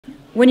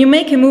When you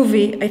make a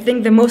movie, I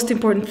think the most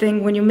important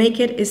thing when you make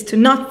it is to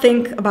not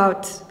think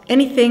about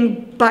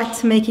anything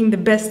but making the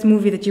best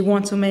movie that you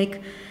want to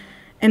make,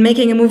 and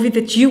making a movie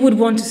that you would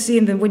want to see,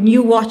 and then when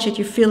you watch it,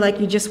 you feel like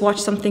you just watched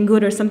something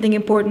good or something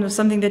important or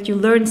something that you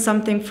learned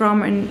something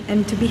from,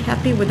 and to be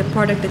happy with the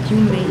product that you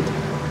made.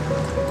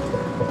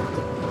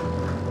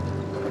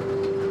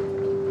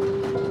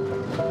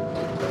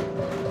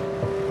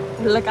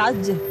 بقول لك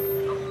عجل.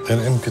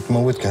 الأم كنت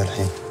موتك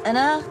هالحين.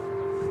 أنا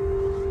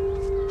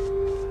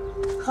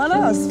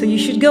خلاص. So you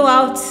should go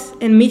out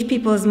and meet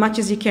people as much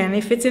as you can.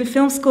 If it's in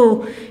film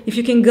school, if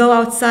you can go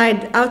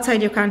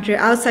outside your country,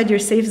 outside your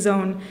safe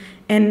zone,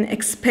 and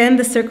expand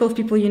the circle of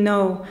people you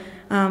know,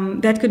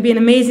 that could be an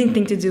amazing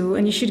thing to do.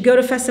 And you should go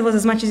to festivals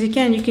as much as you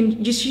can.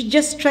 You should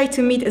just try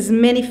to meet as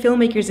many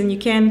filmmakers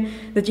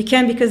that you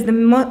can, because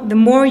the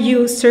more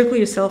you circle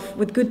yourself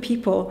with good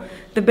people,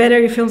 the better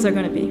your films are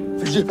going to be.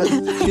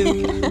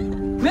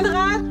 من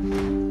غاد؟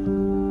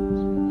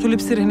 شو اللي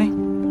بصير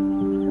هنا؟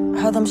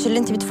 هذا مش اللي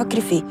انت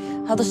بتفكري فيه،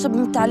 هذا الشاب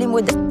من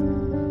التعليم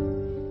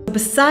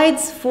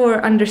Besides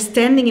for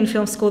understanding in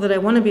film school that I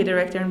want to be a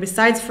director, and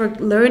besides for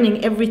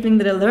learning everything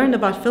that I learned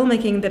about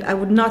filmmaking, that I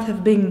would not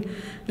have been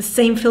the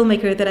same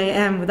filmmaker that I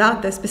am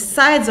without this,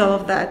 besides all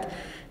of that,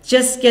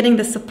 just getting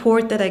the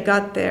support that I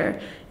got there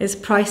is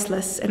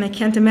priceless, and I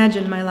can't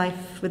imagine my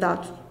life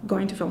without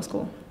going to film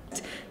school.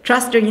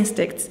 Trust your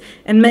instincts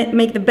and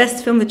make the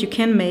best film that you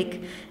can make,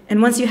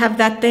 and once you have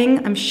that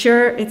thing, I'm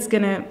sure it's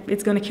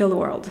gonna kill the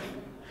world.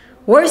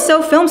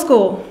 Warsaw Film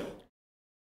School!